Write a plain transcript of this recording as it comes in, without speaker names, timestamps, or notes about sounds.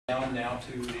Down now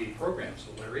to the program.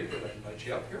 So Larry, would I invite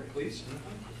you up here, please?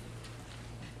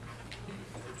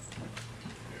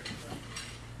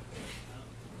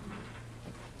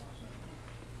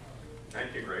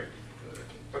 Thank you, Greg.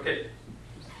 Okay,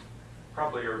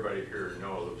 probably everybody here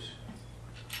knows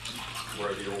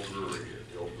where the old brewery is,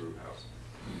 the Old Brewhouse.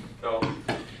 So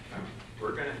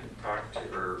we're going to talk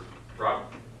to Rob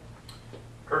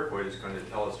Kirkwood is going to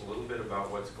tell us a little bit about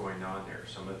what's going on there,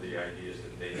 some of the ideas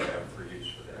that they have for use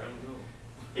for that.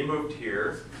 He moved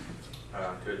here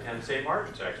to attend St.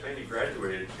 Martin's, actually, and he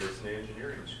graduated here from the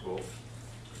engineering school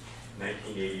in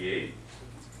 1988.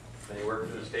 Then he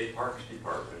worked for the State Parks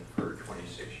Department for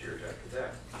 26 years after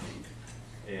that.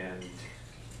 And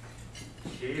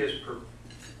he is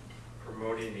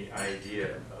promoting the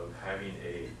idea of having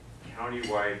a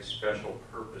county-wide special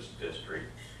purpose district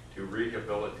to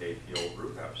rehabilitate the old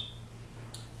brewhouse.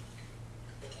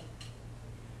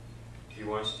 He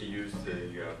wants to use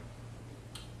the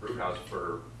brewhouse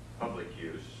for public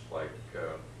use, like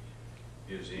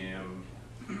museum,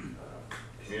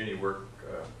 community work,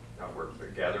 not work,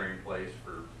 but gathering place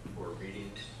for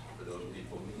meetings, for those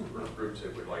people or groups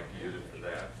that would like to use it for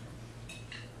that.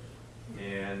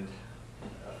 And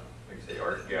like I say,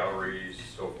 art galleries,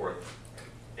 so forth.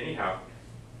 Anyhow,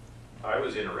 I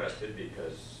was interested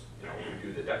because, you know, we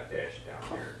do the duck dash down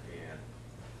here, and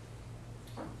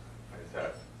I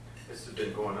thought, this has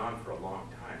been going on for a long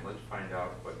time. Let's find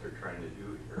out what they're trying to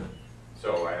do here.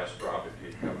 So I asked Rob if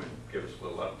he'd come and give us a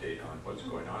little update on what's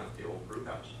going on at the old brew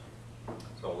house.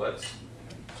 So let's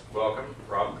welcome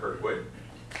Rob Kirkwood.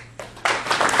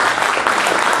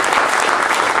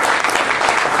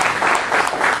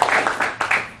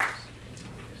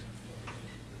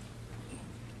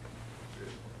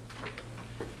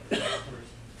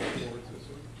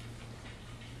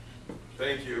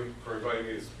 Thank you for inviting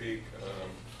me to speak.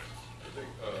 I think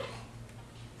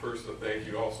first a thank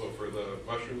you also for the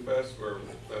Mushroom Fest,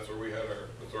 that's where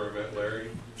I met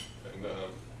Larry, and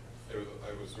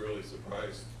I was really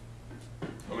surprised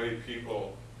how many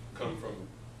people come from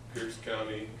Pierce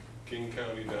County, King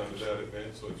County down to that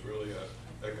event, so it's really an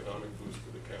economic boost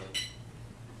for the county.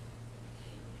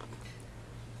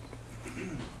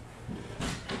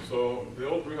 So the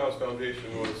Old Brewhouse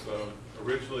Foundation was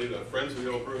originally the Friends of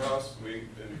the Old Brewhouse. In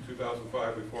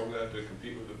 2005 we formed that to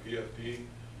compete with the PFD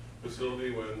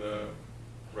facility when the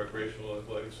Recreational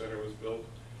Athletic Center was built.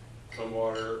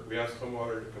 We asked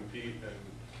Tumwater to compete and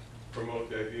promote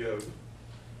the idea of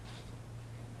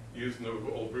using the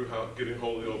old brew house, getting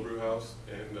hold of the old brew house,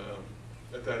 and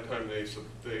at that time they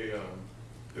did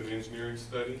an engineering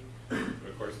study. And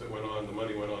of course, the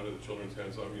money went on to the Children's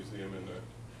Hands-On Museum and the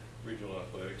Regional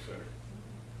Athletic Center.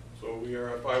 So we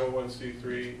are a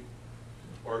 501c3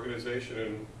 organization,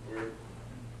 and we're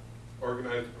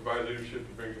organized to provide leadership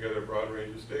to bring together a broad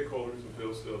range of stakeholders and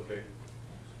facilitate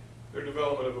their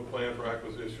development of a plan for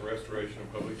acquisition, restoration,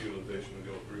 and public utilization of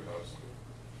the old brew house.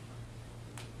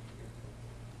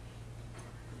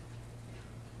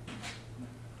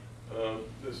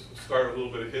 This start a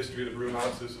little bit of history of the brew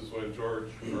house. This is when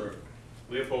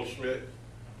Leopold Schmidt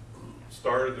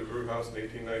started the brew house in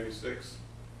 1896.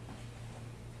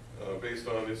 Based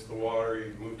on the water,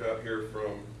 he moved out here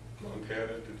from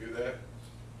Montana to do that.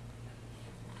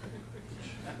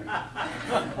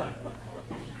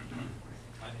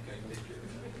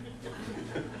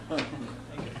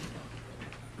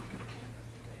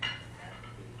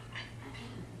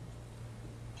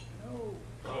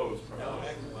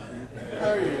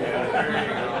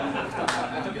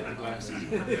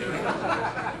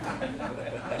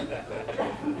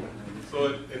 So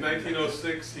in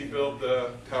 1906, he built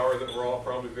the tower that we're all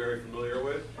probably very familiar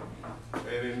with.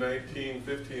 And in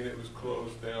 1915, it was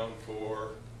closed down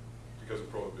because of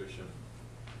Prohibition.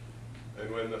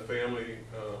 And when the family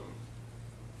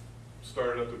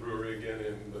started up the brewery again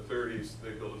in the 30s,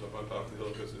 they built it up on top of the hill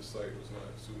because this site was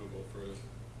not suitable for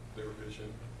their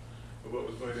vision of what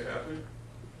was going to happen.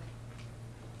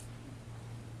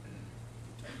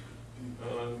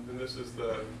 And this is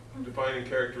the defining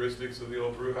characteristics of the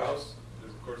old brew house.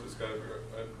 Of course, it's got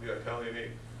the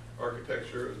Italianate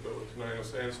architecture. It was built with Tenino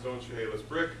sandstone, Chehalis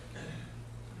brick.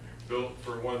 Built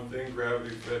for one thing,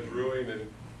 gravity-fed brewing,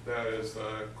 and that is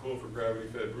cool for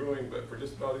gravity-fed brewing, but for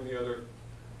just about any other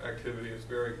activity, it's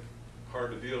very hard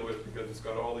to deal with because it's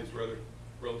got all these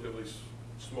relatively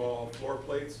small floor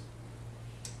plates.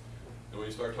 And when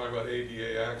you start talking about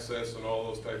ADA access and all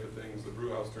those type of things, the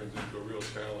brew house turns into a real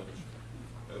challenge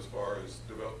as far as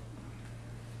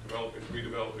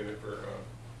redeveloping it for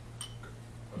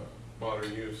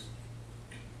modern use.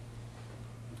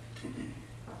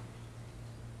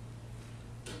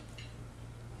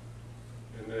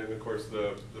 And And then, of course,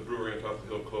 the brewery on top of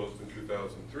the hill closed in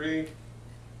 2003.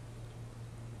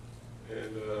 And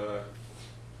I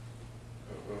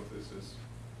don't know if this is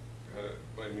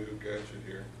my new gadget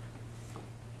here.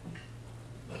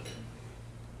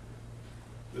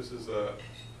 This is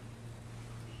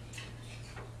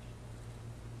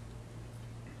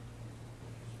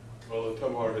well, the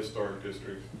Tumwater Historic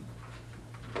District.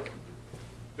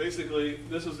 Basically,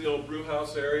 this is the old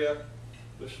brewhouse area.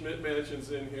 The Schmidt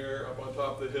Mansion's in here, up on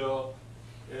top of the hill,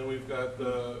 and we've got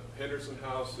the Henderson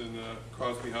House and the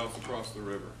Crosby House across the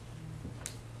river.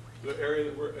 The area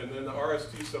that and then the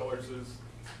RST Cellars is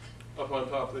up on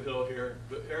top of the hill here.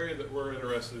 The area that we're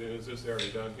interested in is this area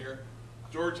down here.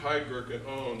 George Heidgerken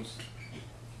owns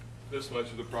this much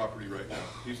of the property right now.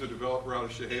 He's a developer out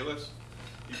of Chehalis.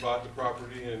 He bought the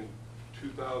property in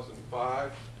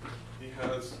 2005. He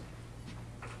has,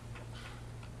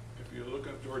 if you look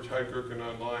up George Heidgerken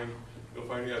online, you'll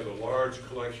find he has a large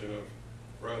collection of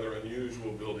rather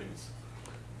unusual buildings.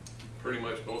 Pretty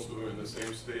much most of them in the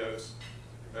same status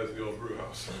as the old brew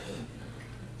house.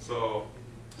 So,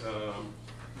 of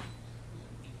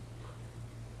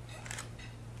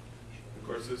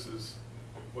course, this is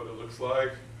what it looks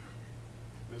like.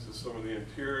 This is some of the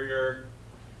interior,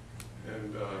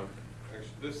 and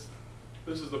actually,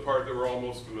 this is the part that we're all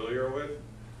most familiar with,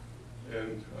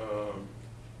 and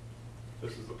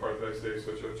this is the part that I say is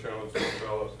such a challenge to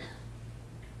develop.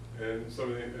 And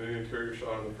some of the interior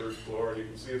shot on the first floor, and you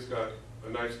can see it's got a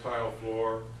nice tile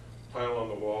floor, tile on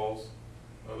the walls.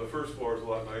 The first floor is a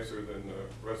lot nicer than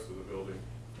the rest of the building.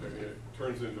 I mean, it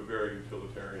turns into a very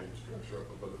utilitarian structure up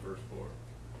above the first floor.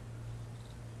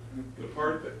 The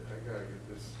part that, I gotta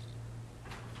get this.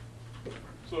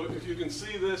 So if you can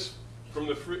see this from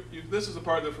the, this is the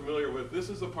part they're familiar with. This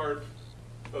is the part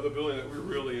of the building that we're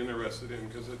really interested in,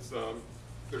 because it's,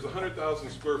 there's 100,000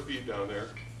 square feet down there.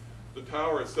 The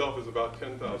tower itself is about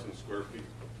 10,000 square feet.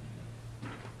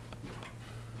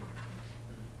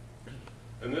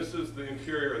 And this is the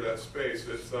interior of that space.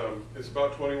 It's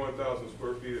about 21,000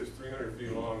 square feet. It's 300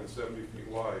 feet long and 70 feet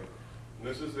wide. And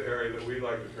this is the area that we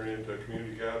like to turn into a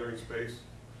community gathering space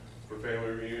for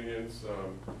family reunions,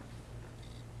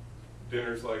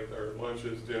 dinners like our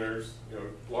lunches, dinners, you know,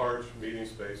 large meeting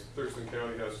space. Thurston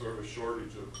County has sort of a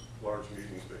shortage of large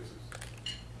meeting spaces.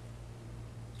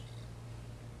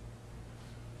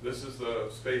 This is the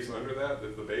space under that,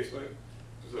 the basement.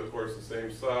 This is, of course, the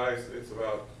same size. It's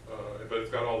about, but it's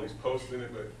got all these posts in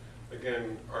it, but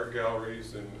again, art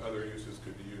galleries and other uses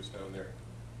could be used down there.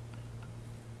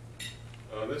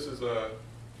 This is a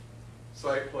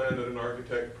site plan that an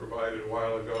architect provided a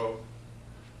while ago.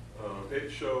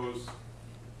 It shows,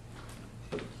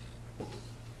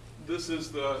 this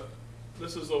is the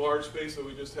large space that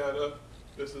we just had up.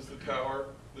 This is the tower.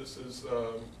 This is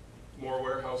more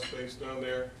warehouse space down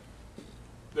there.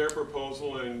 Their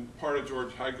proposal, and part of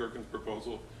George Heidgerken's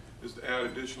proposal, is to add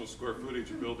additional square footage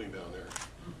of building down there.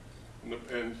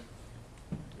 And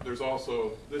there's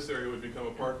also, this area would become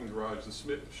a parking garage.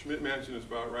 The Schmidt Mansion is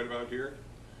right about here.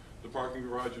 The parking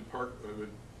garage would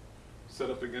set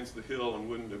up against the hill and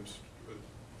wouldn't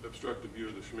obstruct the view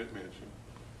of the Schmidt Mansion.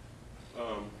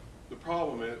 The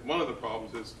problem is, one of the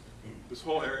problems is, this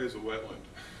whole area is a wetland,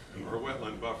 or a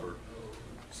wetland buffer.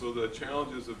 So the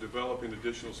challenges of developing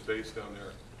additional space down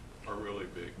there are really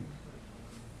big.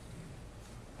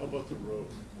 How about the road?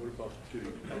 What about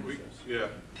getting access? Yeah.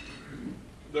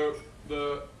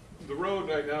 The road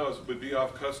right now would be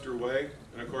off Custer Way,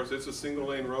 and of course it's a single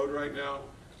lane road right now,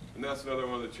 and that's another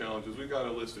one of the challenges. We've got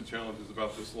a list of challenges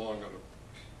about this long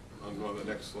on one of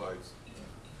the next slides.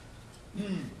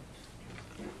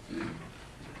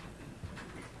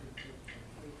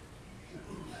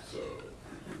 So,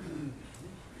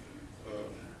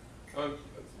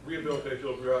 rehabilitation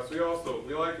of Brew House.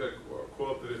 We like to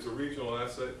quote that it's a regional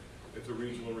asset, it's a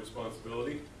regional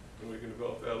responsibility, and we can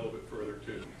develop that a little bit further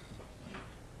too.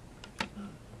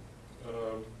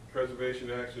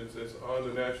 Preservation actions, it's on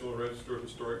the National Register of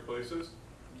Historic Places,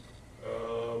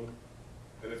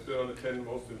 and it's been on the 10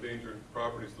 most endangered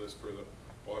properties list for the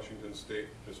Washington State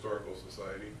Historical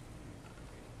Society.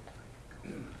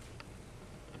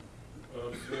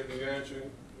 Significant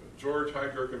action. George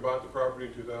Heidgerken bought the property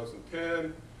in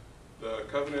 2010. The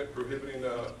covenant prohibiting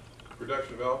the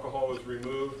production of alcohol was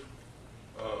removed.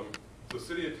 The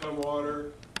city of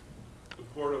Tumwater, the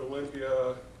Port of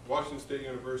Olympia, Washington State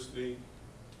University,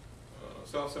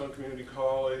 South Sound Community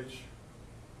College,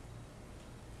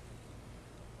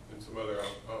 and some other,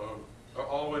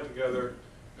 all went together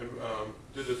and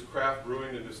did this craft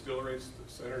brewing and distillery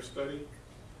center study.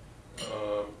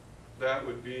 That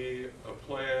would be a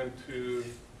plan to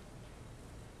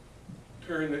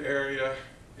turn the area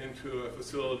into a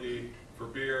facility for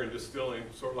beer and distilling,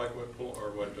 sort of like what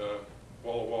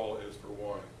Walla Walla is for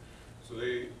wine. So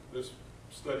this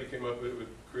study came up, it would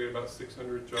create about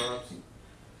 600 jobs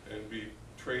and be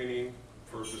training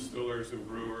for distillers and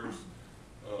brewers,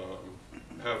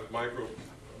 have micro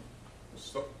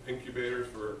incubators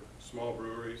for small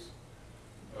breweries.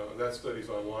 That study's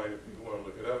online if people want to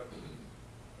look it up.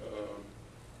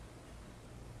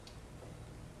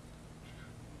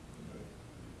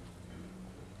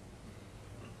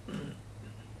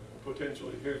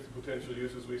 Here's the potential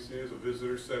uses we see as a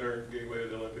visitor center, gateway to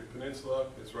the Olympic Peninsula.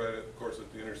 It's right, of course,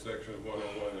 at the intersection of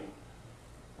 101 and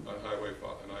Highway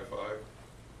 5 and I-5.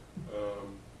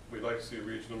 We'd like to see a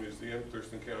regional museum.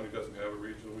 Thurston County doesn't have a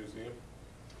regional museum.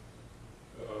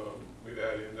 We'd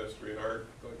add industry and art,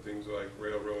 like things like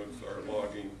railroads, our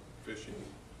logging, fishing,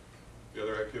 the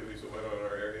other activities that went on in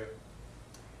our area.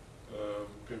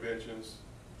 Conventions,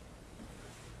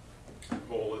 a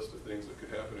whole list of things that could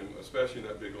happen, especially in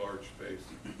that big, large space.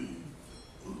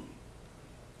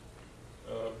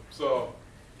 So,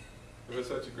 if it's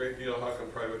such a great deal, how come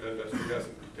private industry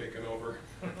hasn't taken over?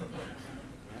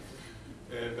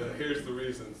 And here's the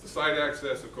reasons. The site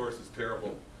access, of course, is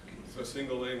terrible. It's a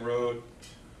single-lane road.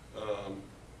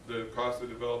 The cost to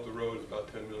develop the road is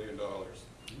about $10 million.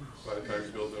 By the time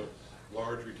you build a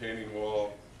large retaining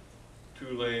wall,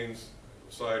 2 lanes,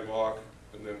 sidewalk,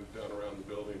 and then down around the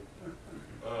building.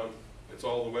 It's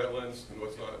all the wetlands, and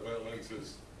what's not wetlands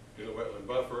is in the wetland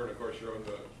buffer, and of course you're on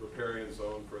the riparian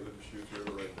zone for the Deschutes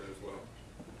River right there as well.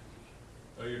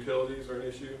 Utilities are an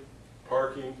issue.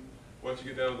 Parking. Once you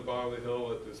get down to the bottom of the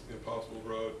hill at this impossible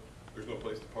road, there's no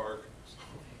place to park. So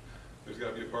there's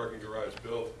got to be a parking garage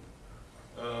built.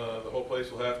 The whole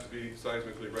place will have to be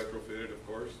seismically retrofitted, of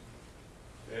course.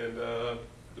 And the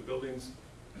buildings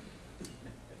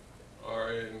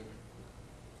are in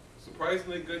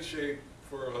surprisingly good shape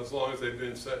for as long as they've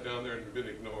been set down there and been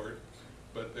ignored.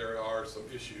 But there are some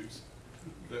issues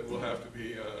that will have to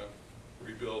be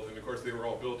rebuilt. And of course, they were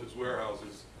all built as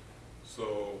warehouses,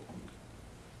 so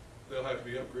they'll have to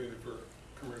be upgraded for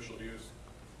commercial use.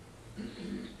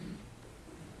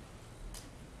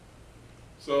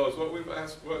 So it's what we've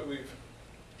asked, we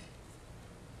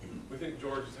think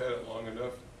George has had it long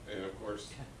enough, and of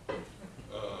course,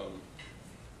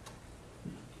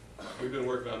 we've been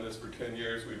working on this for 10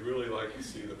 years. We'd really like to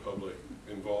see the public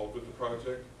involved with the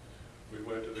project. We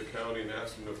went to the county and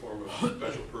asked them to form a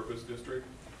special purpose district,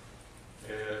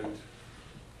 and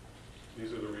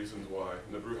these are the reasons why.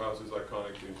 And the brew house is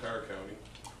iconic to the entire county.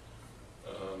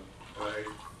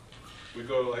 We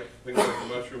go to like things like the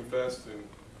Mushroom Fest, and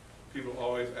people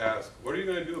always ask, what are you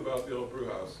going to do about the Old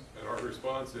Brewhouse? And our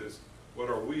response is, what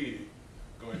are we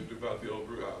going to do about the Old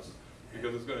Brewhouse?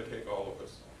 Because it's going to take all of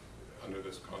us under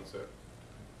this concept.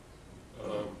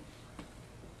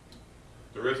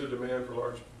 There is a demand for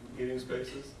large eating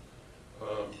spaces.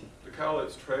 The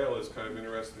Cowlitz Trail is kind of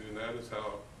interesting in that, is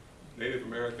how Native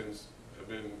Americans have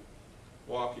been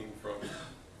walking from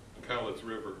the Cowlitz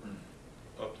River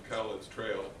up to Cowlitz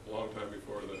Trail a long time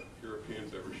before the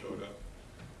Europeans ever showed up.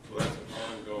 So that's an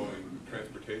ongoing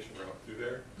transportation route through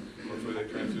there. That's where they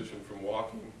transition from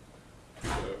walking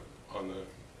to onto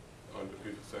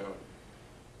Puget Sound.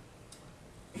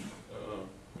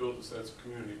 Build a sense of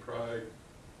community pride,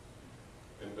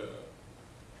 and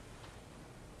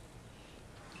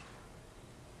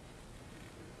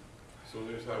so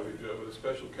here's how we do it. With a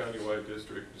special countywide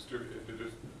district,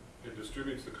 it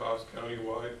distributes the cost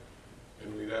countywide,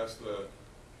 and we'd ask the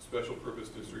special purpose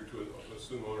district to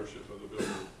assume ownership of the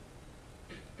building.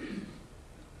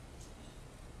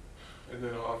 And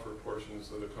then offer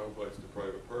portions of the complex to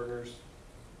private partners.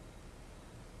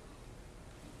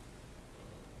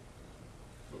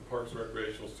 The Parks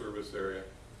Recreational Service area.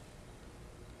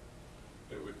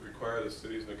 It would require the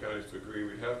cities and the counties to agree.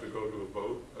 We'd have to go to a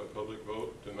vote, a public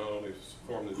vote, to not only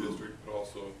form the district, but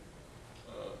also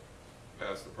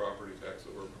pass the property tax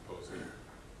that we're proposing.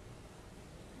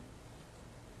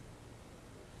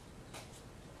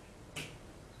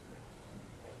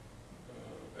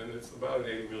 And it's about an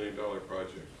 $80 million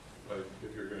project,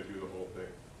 if you're going to do the whole thing.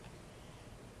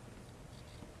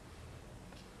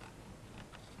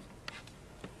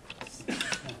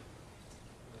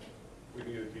 We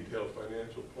need a detailed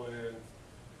financial plan.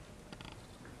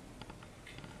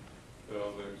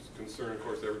 There's concern, of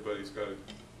course, everybody's got a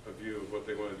view of what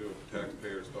they want to do with the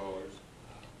taxpayers' dollars.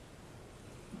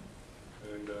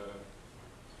 And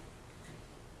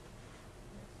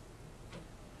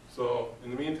so,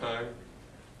 in the meantime,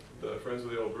 the Friends of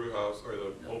the Old Brewhouse, or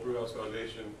the Old Brewhouse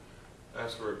Foundation,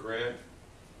 asked for a grant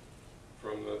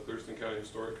from the Thurston County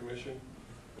Historic Commission,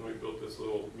 and we built this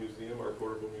little museum, our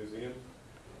portable museum.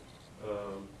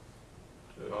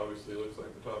 It obviously looks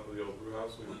like the top of the Old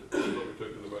Brewhouse. We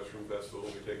took to the Mushroom Festival,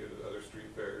 we take it to other street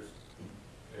fairs.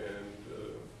 And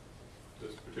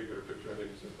this particular picture, I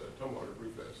think, is at the Tumwater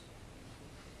Brew Fest.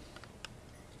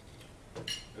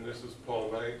 And this is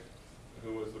Paul Knight,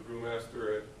 who was the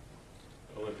brewmaster at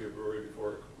Olympia Brewery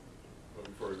before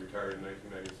he retired in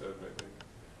 1997, I think.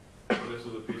 And this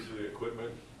is a piece of the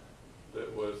equipment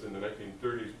that was in the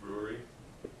 1930s brewery.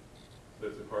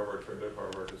 That's a part of our trailer,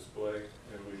 part of our display,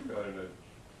 and we've got an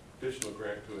additional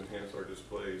grant to enhance our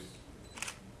displays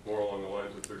more along the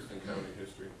lines of Thurston County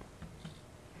history.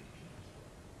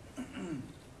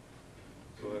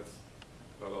 So that's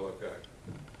about all I've got.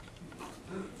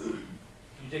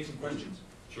 Can you take some questions?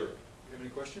 Sure. Do you have any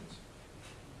questions?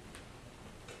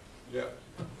 Yeah.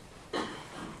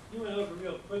 You went over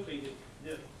real quickly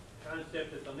the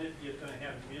concept that Olympia is going to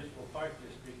have a municipal park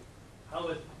district. How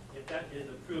would, if that is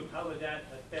approved, how would that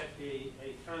affect a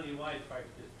countywide park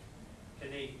district? Can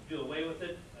they do away with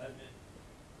it?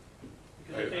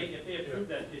 Because if they approve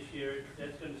that this year,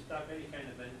 that's going to stop any kind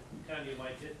of a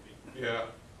countywide district. Yeah,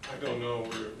 I don't know.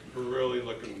 We're really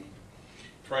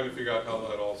trying to figure out how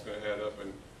that all's going to add up.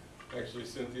 And actually,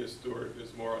 Cynthia Stewart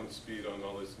is more on the speed on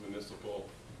all this municipal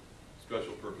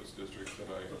special purpose districts than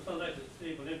I am. So it sounds like the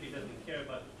city of Olympia doesn't care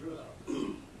about the brew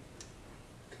house.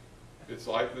 It's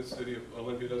like the city of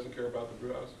Olympia doesn't care about the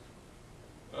brew house.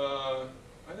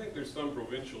 I think there's some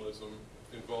provincialism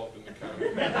involved in the county.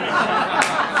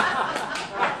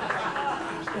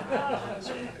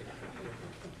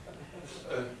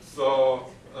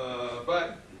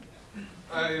 But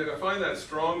I find that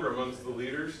stronger amongst the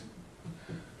leadership,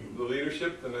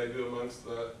 than I do amongst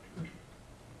the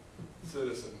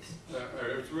citizens.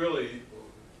 It's really,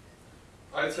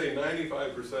 I'd say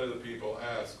 95% of the people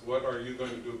ask, what are you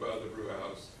going to do about the brew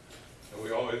house? And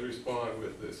we always respond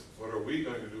with this, what are we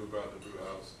going to do about the brew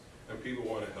house? And people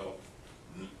want to help.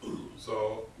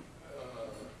 So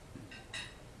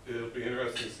it'll be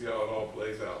interesting to see how it all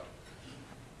plays out.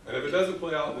 And if it doesn't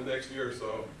play out in the next year or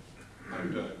so,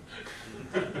 I'm done.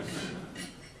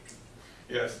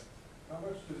 Yes? How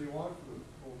much does he want for the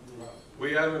Old Brew House?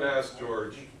 We haven't asked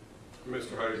George,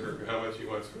 Mr. Heidelberg, how much he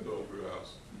wants for the Old Brew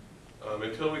House.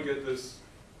 Until we get this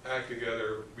act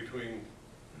together between,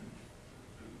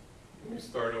 let me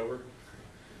start over.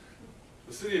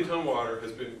 The city of Tumwater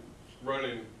has been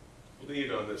running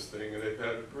lead on this thing, and they've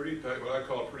had a pretty tight, what I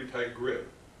call a pretty tight grip.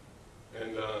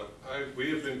 And we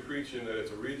have been preaching that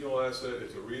it's a regional asset,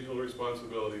 it's a regional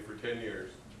responsibility for 10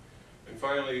 years. And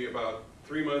finally, about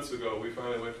 3 months ago, we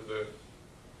finally went to the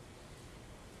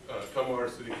Tumwater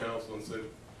City Council and said,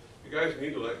 you guys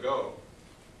need to let go.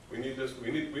 We need this,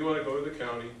 we want to go to the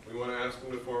county, we want to ask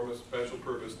them to form a special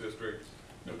purpose district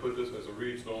and put this as a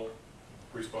regional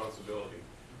responsibility.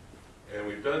 And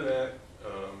we've done that.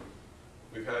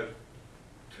 We've had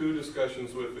 2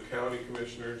 discussions with the county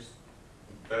commissioners.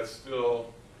 That's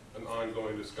still an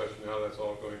ongoing discussion, how that's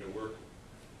all going to work.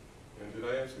 And did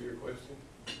I answer your question?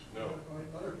 No.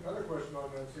 Another question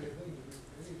on that same thing,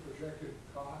 any projected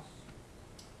costs?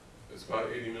 It's about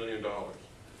 $80 million.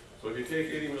 So if you take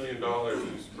 $80 million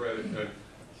and you spread it, and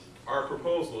our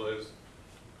proposal is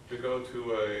to go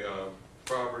to a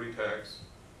property tax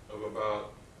of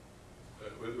about,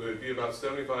 it would be about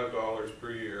 $75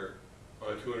 per year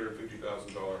on a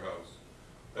 $250,000 house.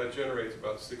 That generates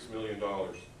about $6 million.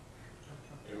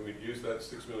 And we'd use that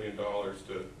 $6 million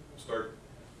to start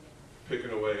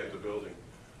picking away at the building.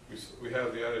 We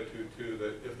have the attitude too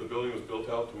that if the building was built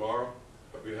out tomorrow,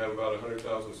 we'd have about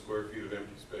 100,000 square feet of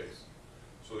empty space.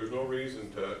 So there's no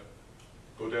reason to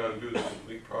go down and do the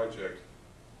complete project.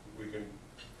 We can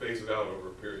phase it out over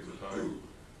periods of time.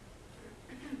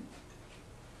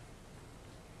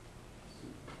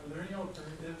 Are there any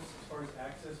alternatives as far as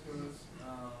access goes,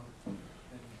 and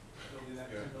building that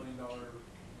 $10 million road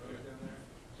down there?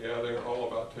 Yeah, they're all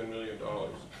about $10 million.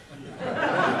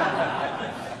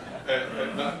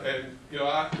 and you know,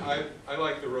 I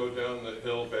like the road down the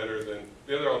hill better than,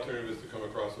 the other alternative is to come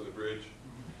across with a bridge.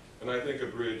 And I think a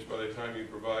bridge, by the time you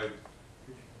provide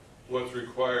what's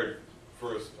required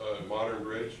for a modern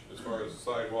bridge, as far as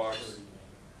sidewalks,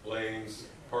 lanes,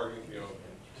 parking, you know,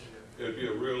 it would be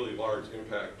a really large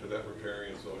impact to that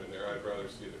riparian zone in there. I'd rather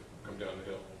see it come down the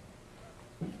hill.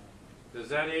 Does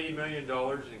that $80 million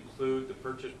include the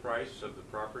purchase price of the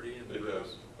property? And It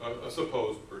does. A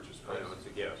supposed purchase I price. know it's a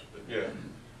guess, but Yeah.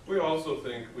 We also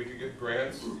think we could get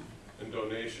grants and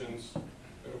donations.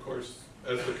 And of course,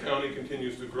 as the county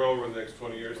continues to grow over the next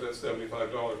 20 years, that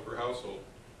 $75 per household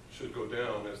should go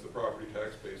down as the property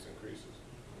tax base increases.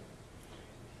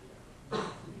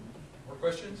 More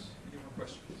questions? Any more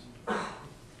questions?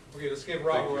 Okay, let's give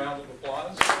Rob a round of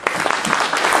applause.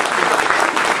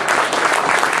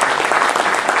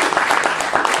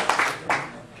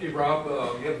 Okay, Rob,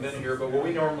 you haven't been here, but what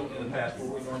we normally, in the past,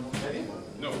 what we normally, have you?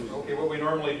 No. Okay, what we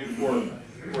normally do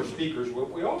for speakers,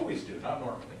 what we always do, not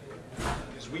normally,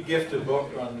 is we gift a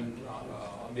book on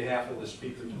behalf of the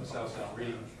speaker to the South Sound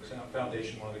Reading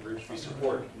Foundation, one of the groups we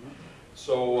support.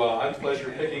 So I had the pleasure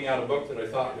of picking out a book that I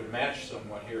thought would match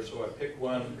somewhat here. So I picked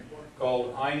one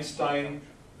called Einstein,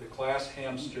 the Class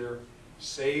Hamster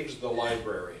Saves the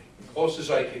Library. Close as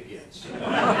I could get. So you're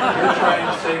trying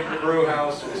to save the brew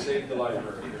house, we save the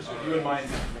library here. So if you wouldn't mind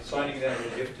signing that,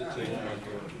 we'll gift it to you.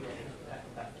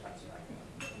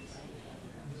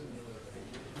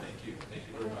 Thank you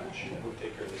very much. We'll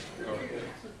take care of this. Okay.